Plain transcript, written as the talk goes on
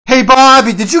Hey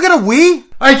Bobby, did you get a Wii?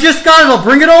 I just got it, I'll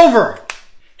bring it over.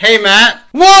 Hey Matt.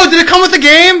 Whoa, did it come with the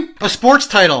game? A sports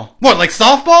title. What, like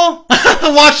softball?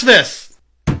 Watch this.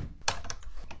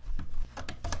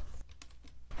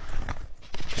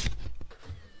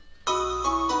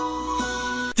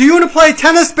 Do you want to play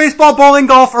tennis, baseball, bowling,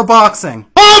 golf, or boxing?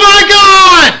 Oh my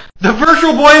god! The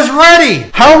Virtual Boy is ready!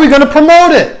 How are we gonna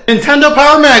promote it? Nintendo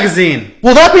Power Magazine.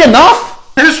 Will that be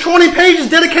enough? There's 20 pages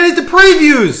dedicated to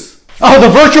previews. Oh, the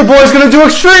Virtual Boy is gonna do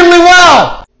extremely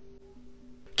well!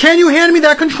 Can you hand me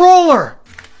that controller?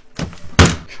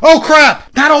 Oh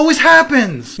crap! That always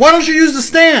happens! Why don't you use the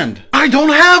stand? I don't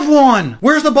have one!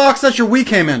 Where's the box that your Wii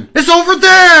came in? It's over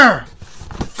there!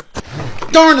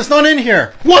 Darn, it's not in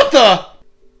here! What the?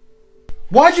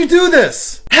 Why'd you do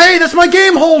this? Hey, that's my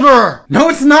game holder! No,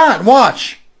 it's not.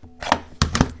 Watch.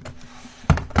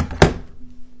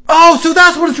 Oh, so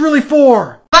that's what it's really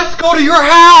for. Let's go to your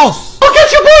house. I'll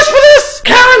get you boys for this.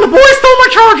 Karen, the boys stole my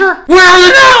charger. Where are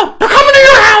they now? They're coming to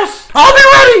your house. I'll be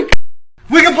ready.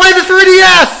 We can play the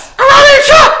 3DS. Ready,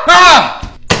 shot. Ah!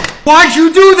 Why'd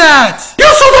you do that?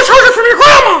 You stole the charger from your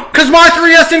grandma. Cause my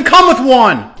 3DS didn't come with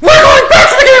one. We're going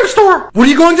back to the game store. What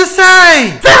are you going to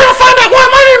say? They're gonna find out why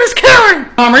my name is Karen!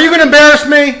 Are you gonna embarrass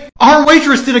me? Our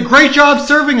waitress did a great job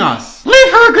serving us.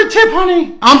 Leave her a good tip,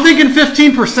 honey. I'm thinking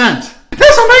 15%.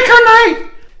 This'll make her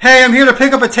night. Hey, I'm here to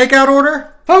pick up a takeout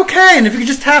order. Okay, and if you could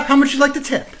just tap how much you'd like to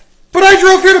tip. But I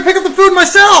drove here to pick up the food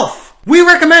myself. We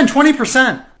recommend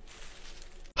 20%.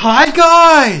 Hi,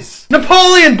 guys.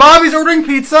 Napoleon, Bobby's ordering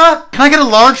pizza. Can I get a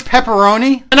large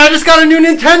pepperoni? And I just got a new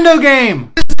Nintendo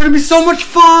game. This is gonna be so much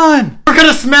fun. We're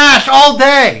gonna smash all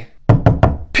day.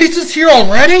 Pizza's here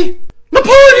already?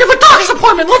 Napoleon, you have a doctor's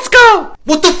appointment. Let's go.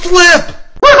 What the flip?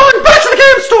 We're going back to the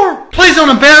game store. Please don't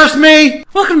embarrass me.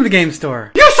 Welcome to the game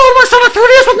store. You sold my son a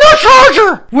 3DS with no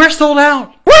charger. We're sold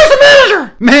out. Where's the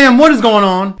manager? Ma'am, what is going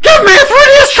on? Give me a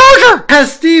 3DS charger.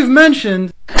 As Steve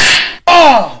mentioned.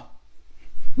 Oh.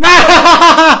 My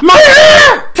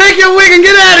hair! Take your wig and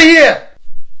get out of here.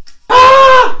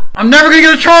 Ah! I'm never gonna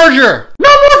get a charger. No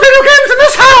more video games in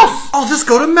this house. I'll just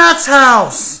go to Matt's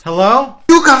house. Hello?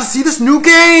 You gotta see this new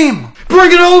game.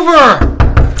 Bring it over.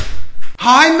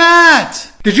 Hi, Matt.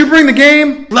 Did you bring the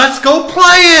game? Let's go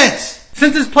play it.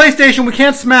 Since it's PlayStation, we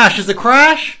can't smash. Does it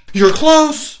crash? You're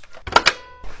close.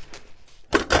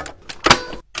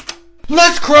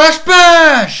 Let's crash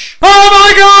bash. Oh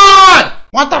my god!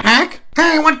 What the heck?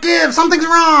 Hey, what gives? Something's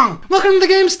wrong. Welcome to the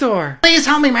game store. Please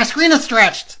help me, my screen is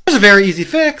stretched. There's a very easy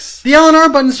fix. The L and R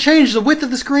buttons change the width of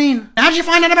the screen. How'd you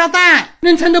find out about that?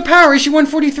 Nintendo Power issue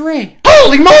 143.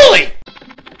 Holy moly!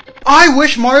 I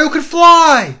wish Mario could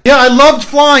fly. Yeah, I loved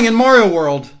flying in Mario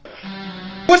World.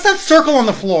 What's that circle on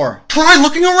the floor? Try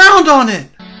looking around on it.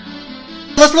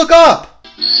 Let's look up.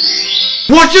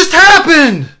 What just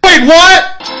happened? Wait,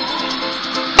 what?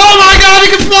 Oh my god,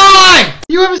 he can fly!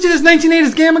 You ever see this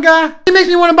 1980s Gamma guy? It makes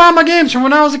me want to buy my games from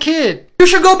when I was a kid. You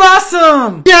should go buy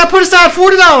some. Yeah, I put aside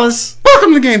 $40.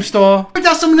 Welcome to the game store. We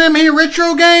got some of them here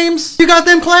retro games. You got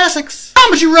them classics. How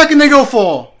much you reckon they go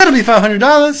for? That'll be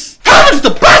 $500. How much the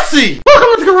Betsy?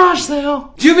 Welcome to the garage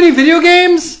sale. Do you have any video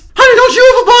games? Honey, don't you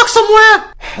have a box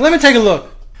somewhere? Let me take a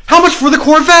look. How much for the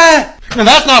Corvette? No,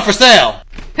 that's not for sale.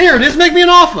 Here it is, make me an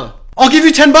offer. I'll give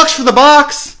you $10 for the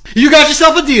box. You got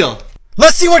yourself a deal.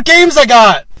 Let's see what games I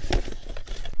got.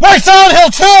 Wait, Silent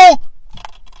Hill 2?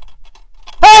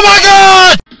 Oh my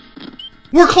god!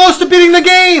 We're close to beating the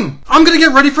game. I'm gonna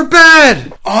get ready for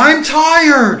bed. I'm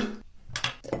tired.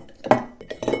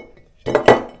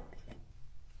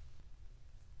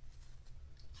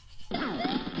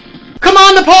 Come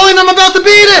on, Napoleon, I'm about to beat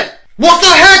it. What the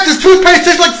heck? This toothpaste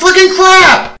tastes like freaking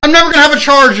crap. I'm never gonna have a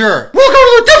charger. We'll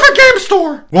go to a different game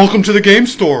store. Welcome to the game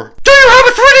store. Do you have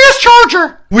a 3DS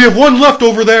charger? We have one left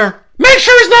over there. Make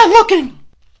sure he's not looking.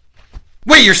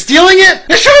 Wait, you're stealing it?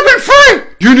 It should have been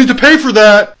free. You need to pay for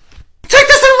that. Take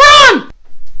this and run.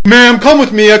 Ma'am, come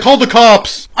with me. I called the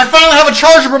cops. I finally have a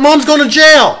charger, but Mom's going to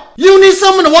jail. You need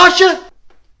someone to watch you?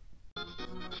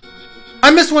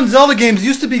 I miss when Zelda games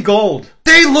used to be gold.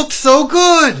 They looked so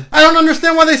good. I don't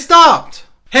understand why they stopped.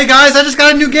 Hey guys, I just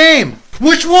got a new game.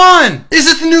 Which one? Is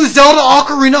it the new Zelda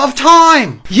Ocarina of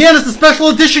Time? Yeah, it's the special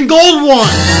edition gold one.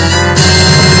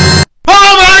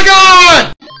 Oh my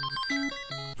god!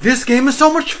 This game is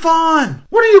so much fun.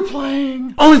 What are you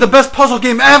playing? Only the best puzzle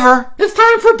game ever. It's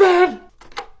time for bed.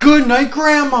 Good night,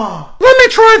 Grandma. Let me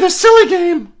try this silly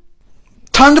game.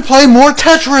 Time to play more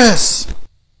Tetris.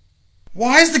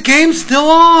 Why is the game still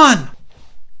on?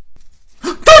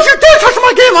 Don't you dare touch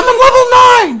my game! I'm on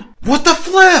level 9! What the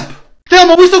flip?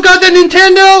 Thelma, we still got that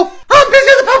Nintendo? I'm busy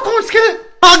at the popcorn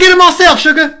skillet. I'll get it myself,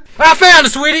 sugar. I found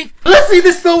it, sweetie. Let's see if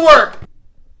this still works.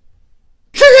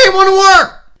 Trick ain't wanna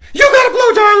work! You gotta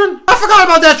blow, darling! I forgot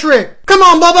about that trick! Come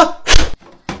on, Bubba!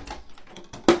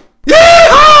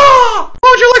 Yeehaw! What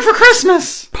would you like for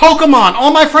Christmas? Pokemon.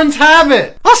 All my friends have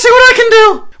it. I'll see what I can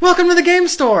do! Welcome to the game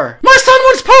store. My son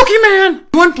wants Pokemon!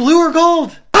 You want blue or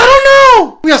gold? I don't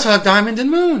know! We also have Diamond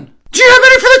and Moon. Do you have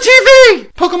any for the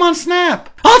TV? Pokemon Snap.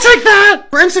 I'll take that!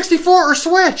 For N64 or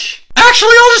Switch.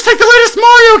 Actually, I'll just take the latest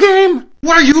Mario game!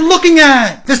 What are you looking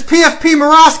at? This PFP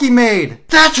Murawski made.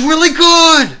 That's really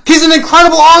good! He's an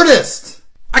incredible artist!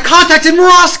 I contacted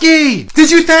Murawski! Did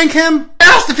you thank him? I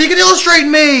asked if he could illustrate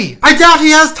me! I doubt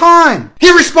he has time!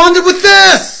 He responded with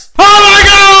this! Oh my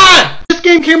god! This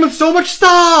game came with so much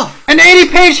stuff! An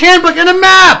 80-page handbook and a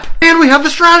map! And we have the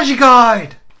strategy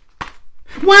guide!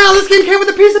 Wow, this game came with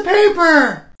a piece of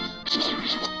paper!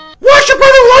 Watch your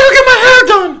brother while you get my hair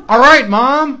done! Alright,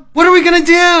 Mom. What are we gonna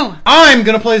do? I'm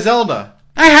gonna play Zelda.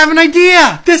 I have an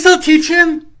idea! This'll teach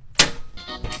him.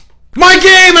 My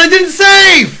game! I didn't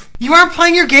save! You aren't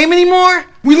playing your game anymore?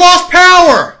 We lost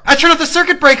power! I turned off the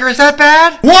circuit breaker, is that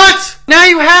bad? What? Now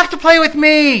you have to play with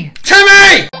me!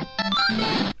 Timmy!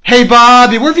 Hey,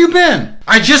 Bobby, where have you been?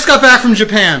 I just got back from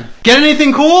Japan. Get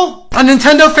anything cool? A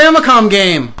Nintendo Famicom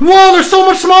game. Whoa, they're so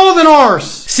much smaller than ours.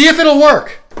 See if it'll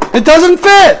work. It doesn't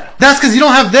fit. That's because you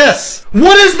don't have this.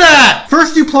 What is that?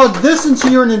 First you plug this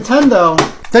into your Nintendo,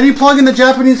 then you plug in the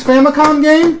Japanese Famicom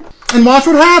game, and watch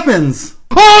what happens.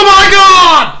 Oh my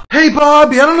god! Hey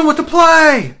Bobby, I don't know what to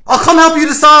play. I'll come help you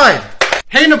decide.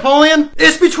 Hey Napoleon,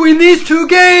 It's between these two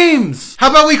games. how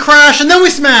about we crash and then we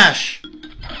smash?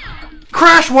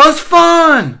 Crash was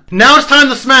fun. Now it's time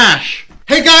to smash.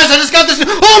 Hey guys, I just got this.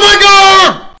 Oh my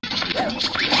god!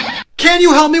 Can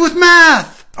you help me with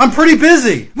math? I'm pretty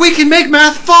busy. We can make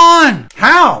math fun.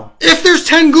 How? If there's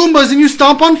 10 Goombas and you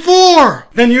stomp on 4.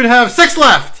 Then you'd have 6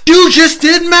 left. You just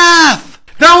did math.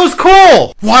 That was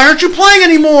cool. Why aren't you playing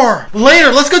anymore?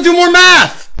 Later, let's go do more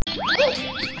math. Can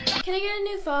I get a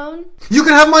new phone? You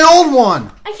can have my old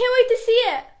one. I can't wait to see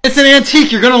it. It's an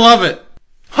antique. You're gonna love it.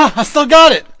 Huh, I still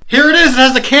got it. Here it is. It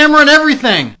has a camera and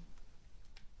everything.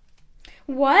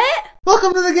 What?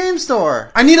 Welcome to the game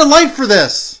store. I need a light for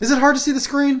this. Is it hard to see the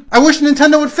screen? I wish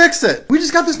Nintendo would fix it. We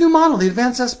just got this new model, the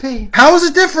Advance SP. How is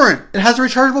it different? It has a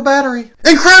rechargeable battery.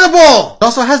 Incredible! It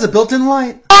also has a built-in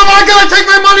light. Oh my god, take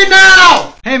my money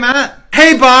now! Hey, Matt.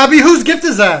 Hey Bobby, whose gift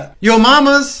is that? Yo,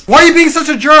 Mama's. Why are you being such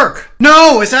a jerk?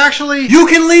 No, it's actually... You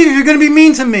can leave if you're gonna be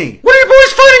mean to me. What are you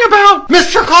boys fighting about?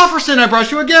 Mr. Cofferson, I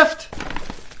brought you a gift.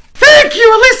 Thank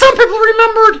you! At least some people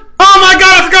remembered. Oh my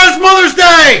god, I forgot it's Mother's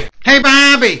Day! Hey,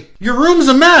 Bobby. Your room's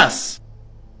a mess.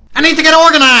 I need to get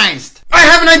organized. I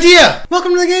have an idea.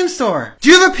 Welcome to the game store. Do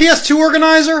you have a PS2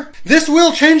 organizer? This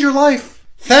will change your life.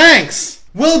 Thanks.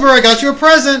 Wilbur, I got you a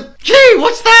present. Gee,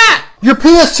 what's that? Your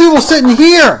PS2 will sit in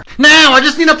here. Now, I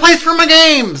just need a place for my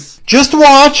games. Just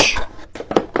watch.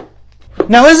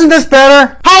 Now isn't this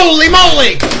better? Holy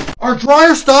moly! Our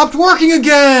dryer stopped working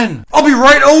again. I'll be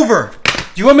right over.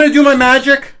 Do you want me to do my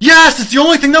magic? Yes, it's the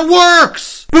only thing that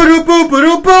works. Boo-doo boop,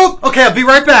 boo-doo boop. Okay, I'll be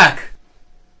right back.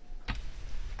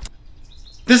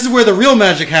 This is where the real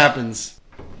magic happens.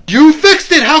 You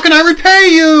fixed it. How can I repay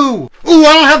you? Ooh,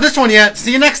 I don't have this one yet.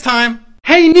 See you next time.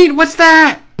 Hey, neat. What's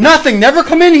that? Nothing. Never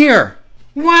come in here.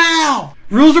 Wow.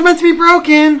 Rules are meant to be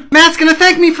broken. Matt's gonna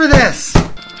thank me for this.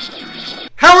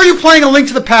 How are you playing A Link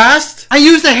to the Past? I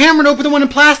used a hammer to open the one in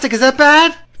plastic. Is that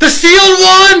bad? The sealed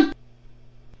one?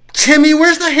 Timmy,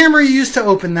 where's the hammer you used to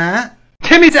open that?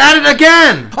 Timmy's at it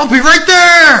again. I'll be right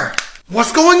there.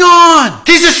 What's going on?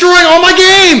 He's destroying all my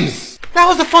games. That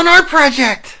was a fun art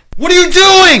project. What are you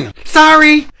doing?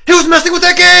 Sorry. He was messing with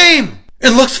that game. It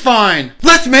looks fine.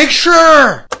 Let's make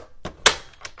sure.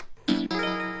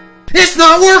 It's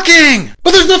not working.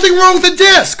 But there's nothing wrong with the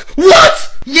disc.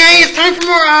 What? Yay, it's time for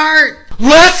more art.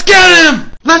 Let's get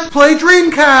him. Let's play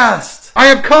Dreamcast. I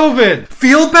have COVID.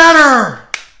 Feel better.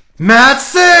 Matt's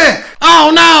sick.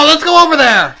 Oh no, let's go over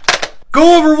there.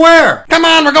 Go over where? Come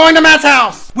on, we're going to Matt's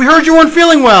house. We heard you weren't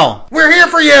feeling well. We're here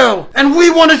for you. And we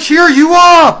want to cheer you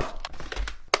up.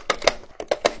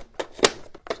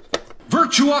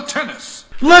 Virtua Tennis.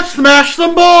 Let's smash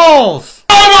some balls.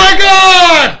 Oh my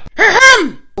god!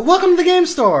 Ahem. Welcome to the game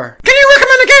store. Can you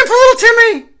recommend a game for little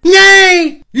Timmy?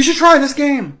 Yay! You should try this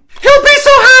game. He'll be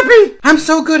so happy. I'm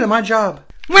so good at my job.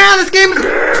 Wow, this game is...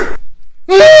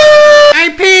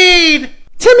 I peed.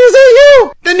 Timmy, is that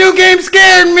you? The new game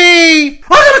scared me. I'm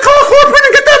gonna call corporate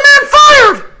and get that man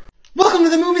fired. Welcome to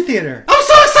the movie theater. I'm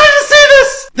so excited to see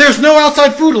this. There's no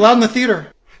outside food allowed in the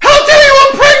theater. How dare you?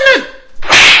 I'm pregnant.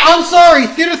 I'm sorry,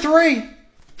 theater 3.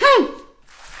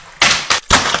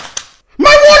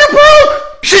 My water broke.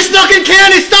 She's stuck in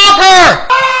candy, stop her!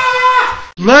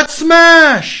 Let's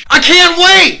smash! I can't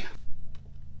wait!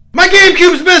 My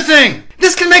GameCube's missing!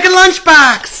 This can make a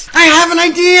lunchbox. I have an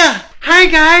idea. Hi,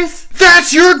 guys.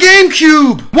 That's your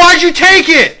GameCube! Why'd you take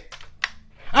it?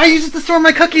 I use it to store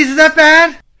my cookies. Is that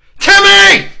bad?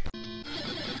 Timmy!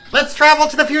 Let's travel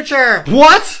to the future.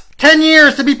 What? 10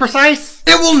 years to be precise.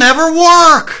 It will never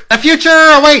work! The future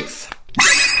awaits.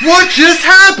 What just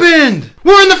happened?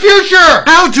 We're in the future!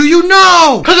 How do you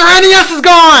know? Cause our NES is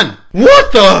gone!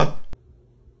 What the?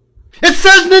 It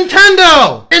says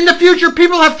Nintendo! In the future,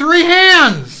 people have 3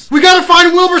 hands! We gotta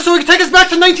find Wilbur so he can take us back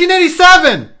to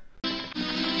 1987!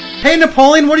 Hey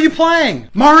Napoleon, what are you playing?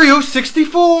 Mario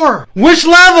 64! Which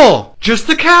level? Just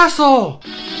the castle!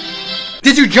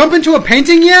 Did you jump into a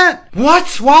painting yet?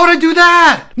 What? Why would I do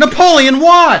that? Napoleon,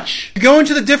 watch! You go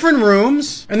into the different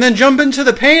rooms, and then jump into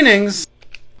the paintings,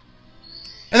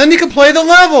 and then you can play the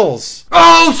levels.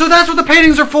 Oh, so that's what the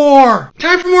paintings are for!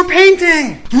 Time for more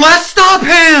painting! Let's stop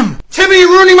him! Timmy, you're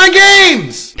ruining my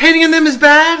games! Painting in them is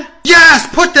bad? Yes,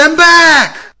 put them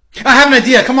back! I have an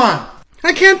idea, come on.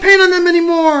 I can't paint on them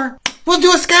anymore. We'll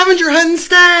do a scavenger hunt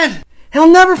instead.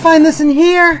 He'll never find this in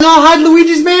here. I'll hide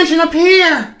Luigi's mansion up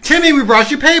here. Timmy, we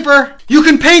brought you paper. You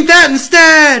can paint that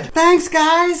instead. Thanks,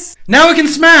 guys. Now we can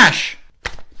smash.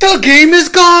 The game is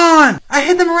gone. I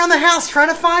hid them around the house. Try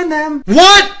to find them.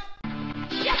 What?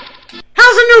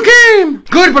 How's a new game?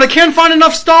 Good, but I can't find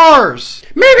enough stars.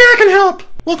 Maybe I can help.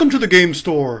 Welcome to the game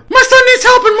store. My son needs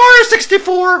help in Mario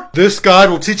 64. This guide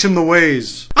will teach him the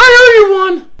ways. I owe you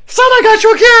one. Son, I got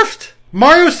you a gift.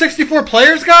 Mario 64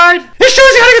 Player's Guide? It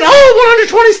shows you how to get all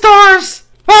 120 stars!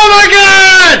 Oh my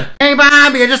god! Hey,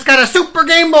 Bobby, I just got a Super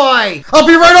Game Boy. I'll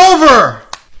be right over!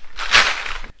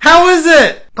 How is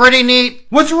it? Pretty neat.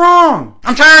 What's wrong?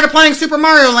 I'm tired of playing Super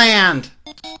Mario Land.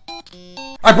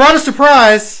 I brought a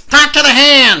surprise. Talk to the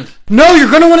hand. No,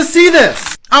 you're gonna want to see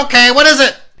this. Okay, what is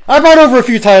it? I brought over a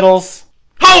few titles.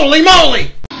 Holy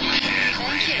moly!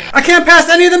 I can't pass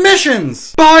any of the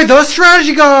missions! Buy the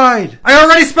strategy guide! I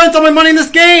already spent all my money in this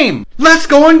game! Let's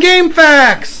go on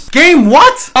GameFAQs! Game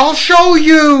what? I'll show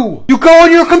you! You go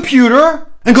on your computer,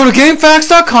 and go to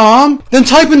GameFAQs.com, then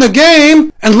type in the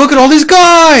game, and look at all these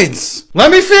guides!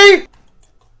 Let me see!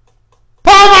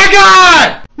 Oh my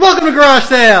god! Welcome to Garage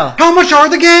Sale! How much are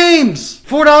the games?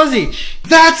 $4 each.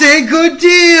 That's a good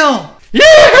deal!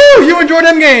 Yahoo! You enjoyed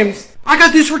them games! I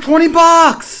got these for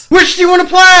 $20! Which do you want to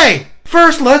play?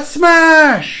 First, let's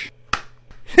smash!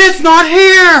 It's not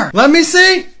here! Let me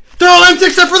see. They're all empty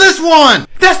except for this one!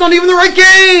 That's not even the right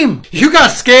game! You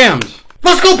got scammed.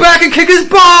 Let's go back and kick his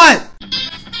butt!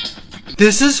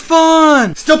 This is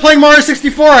fun! Still playing Mario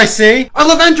 64, I see. I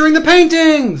love entering the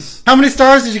paintings! How many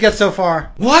stars did you get so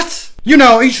far? What? You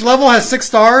know, each level has 6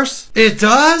 stars. It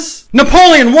does?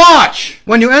 Napoleon, watch!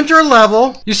 When you enter a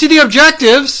level, you see the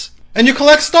objectives, and you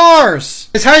collect stars.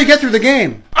 It's how you get through the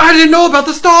game. I didn't know about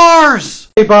the stars!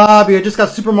 Hey Bobby, I just got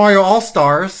Super Mario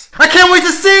All-Stars. I can't wait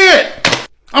to see it!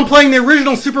 I'm playing the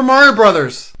original Super Mario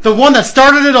Brothers. The one that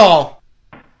started it all.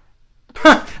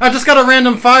 I just got a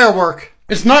random firework.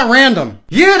 It's not random.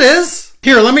 Yeah, it is.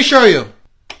 Here, let me show you.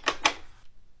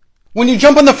 When you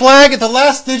jump on the flag, if the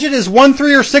last digit is 1,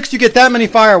 3, or 6, you get that many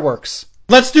fireworks.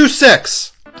 Let's do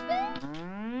 6.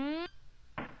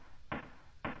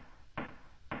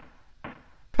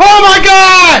 Oh my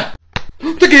god!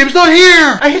 The game's not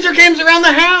here! I hid your games around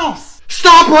the house!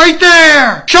 Stop right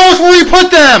there! Show us where you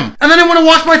put them! And then I want to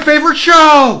watch my favorite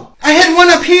show! I hid one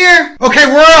up here! Okay,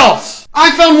 where else? I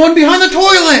found one behind the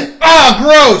toilet! Ah,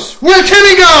 gross! Where'd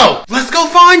Timmy go? Let's go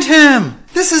find him!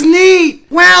 This is neat!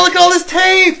 Wow, look at all this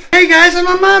tape! Hey guys, I'm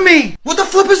a mummy! What the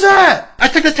flip is that? I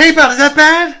took the tape out, is that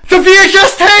bad? The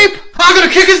VHS tape? I'm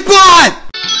gonna kick his butt!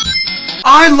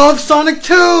 I love Sonic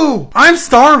 2! I'm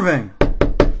starving!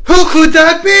 Who could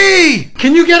that be?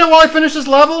 Can you get it while I finish this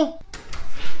level?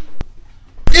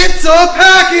 It's a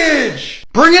package!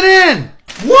 Bring it in!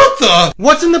 What the?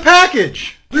 What's in the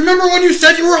package? Remember when you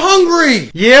said you were hungry?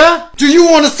 Yeah? Do you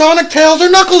want a Sonic Tails or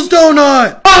Knuckles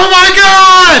donut? Oh my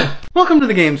god! Welcome to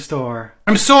the game store.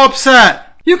 I'm so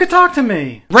upset. You could talk to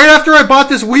me. Right after I bought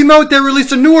this Wiimote, they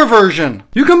released a newer version.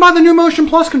 You can buy the new Motion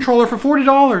Plus controller for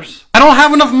 $40. I don't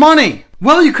have enough money.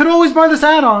 Well, you could always buy this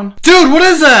add-on. Dude, what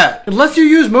is that? It lets you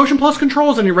use Motion Plus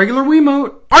controls on your regular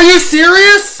Wiimote. Are you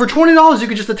serious? For $20, you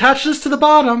could just attach this to the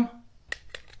bottom.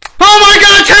 Oh my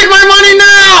god, take my money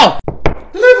now!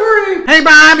 Delivery! Hey,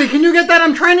 Bobby, can you get that?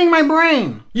 I'm training my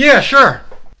brain. Yeah, sure.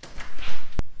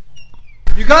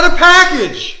 You got a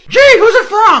package. Gee, who's it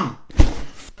from?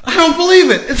 I don't believe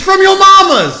it. It's from your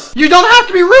mama's. You don't have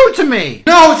to be rude to me.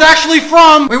 No, it's actually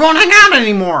from... We won't hang out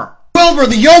anymore. Wilbur,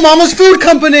 the Yo Mama's Food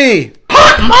Company.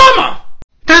 Hot Mama!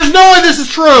 There's no way this is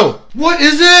true. What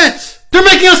is it? They're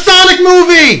making a Sonic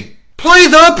movie! Play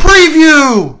the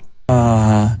preview!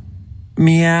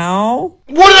 Meow?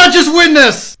 What did I just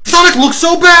witness? Sonic looks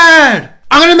so bad!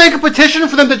 I'm gonna make a petition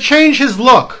for them to change his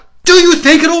look. Do you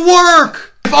think it'll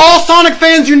work? If all Sonic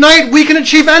fans unite, we can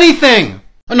achieve anything!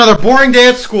 Another boring day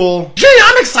at school. Gee,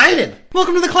 I'm excited!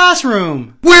 Welcome to the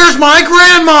classroom. Where's my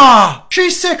grandma?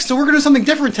 She's sick, so we're gonna do something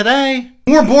different today.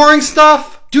 More boring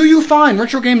stuff? Do you find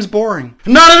retro games boring?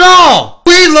 Not at all!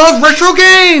 We love retro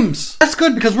games! That's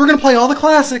good because we're gonna play all the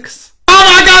classics. Oh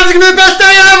my god, this is gonna be the best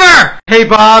day ever! Hey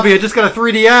Bobby, I just got a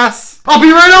 3DS. I'll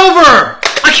be right over!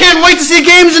 I can't wait to see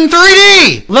games in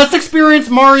 3D! Let's experience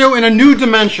Mario in a new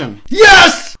dimension.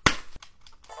 Yes!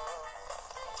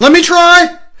 Let me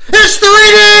try. It's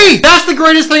 3D! That's the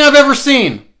greatest thing I've ever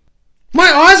seen. My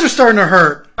eyes are starting to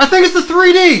hurt. I think it's the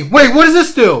 3D. Wait, what does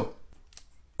this do?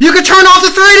 You can turn off the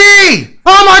 3D!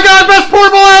 Oh my god, best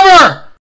portable ever!